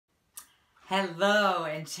Hello,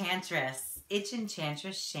 Enchantress. It's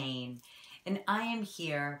Enchantress Shane, and I am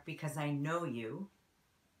here because I know you.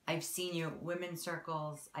 I've seen you at women's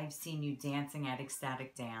circles. I've seen you dancing at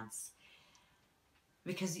Ecstatic Dance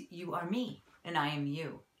because you are me and I am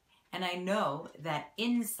you. And I know that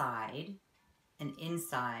inside,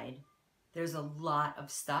 there's a lot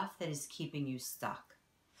of stuff that is keeping you stuck.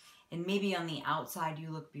 And maybe on the outside you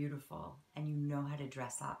look beautiful and you know how to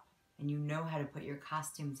dress up and you know how to put your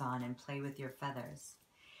costumes on and play with your feathers.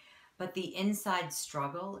 But the inside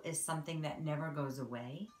struggle is something that never goes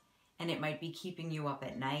away, and it might be keeping you up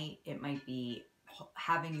at night. It might be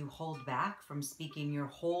having you hold back from speaking your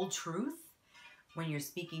whole truth when you're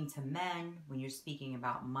speaking to men, when you're speaking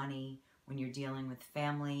about money, when you're dealing with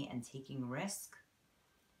family and taking risk.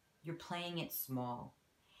 You're playing it small.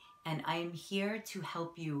 And I am here to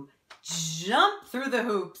help you jump through the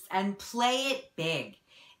hoops and play it big.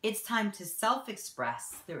 It's time to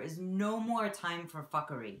self-express. There is no more time for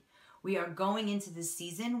fuckery. We are going into the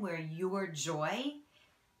season where your joy,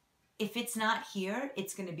 if it's not here,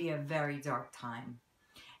 it's going to be a very dark time.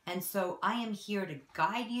 And so I am here to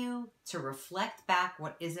guide you, to reflect back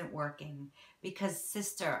what isn't working. Because,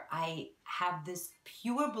 sister, I have this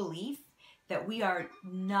pure belief that we are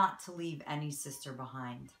not to leave any sister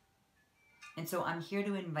behind. And so I'm here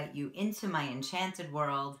to invite you into my enchanted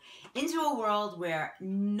world, into a world where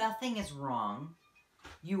nothing is wrong.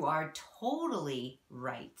 You are totally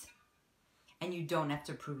right. And you don't have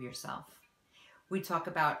to prove yourself. We talk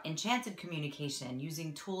about enchanted communication,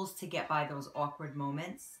 using tools to get by those awkward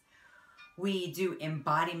moments. We do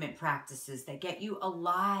embodiment practices that get you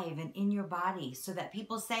alive and in your body so that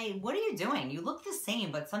people say, what are you doing? You look the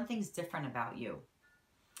same, but something's different about you.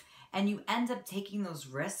 And you end up taking those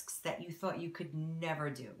risks that you thought you could never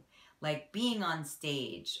do, like being on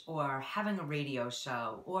stage or having a radio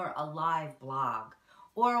show or a live blog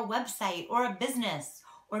or a website or a business,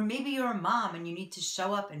 or maybe you're a mom and you need to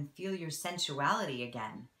show up and feel your sensuality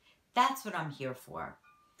again. That's what I'm here for.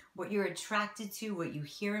 What you're attracted to, what you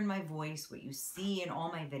hear in my voice, what you see in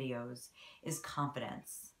all my videos is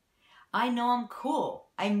confidence. I know I'm cool.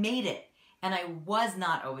 I made it. And I was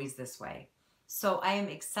not always this way. So I am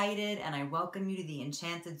excited and I welcome you to the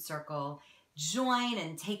Enchanted Circle. Join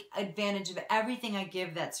and take advantage of everything I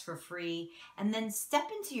give that's for free, and then step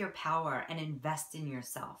into your power and invest in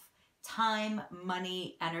yourself. Time,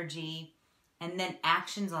 money, energy, and then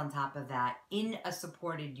actions on top of that in a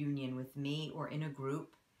supported union with me or in a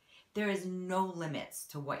group. There is no limits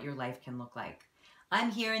to what your life can look like. I'm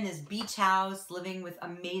here in this beach house living with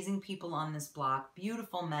amazing people on this block,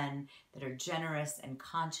 beautiful men that are generous and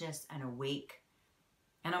conscious and awake.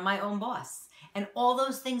 And I'm my own boss. And all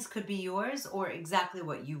those things could be yours, or exactly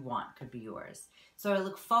what you want could be yours. So I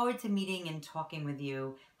look forward to meeting and talking with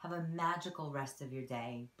you. Have a magical rest of your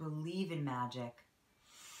day. Believe in magic.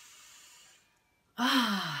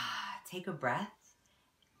 Take a breath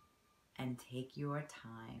and take your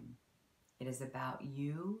time. It is about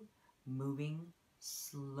you moving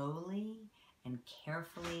slowly and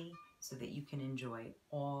carefully so that you can enjoy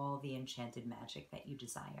all the enchanted magic that you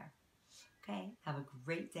desire. Okay, have a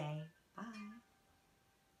great day. Bye.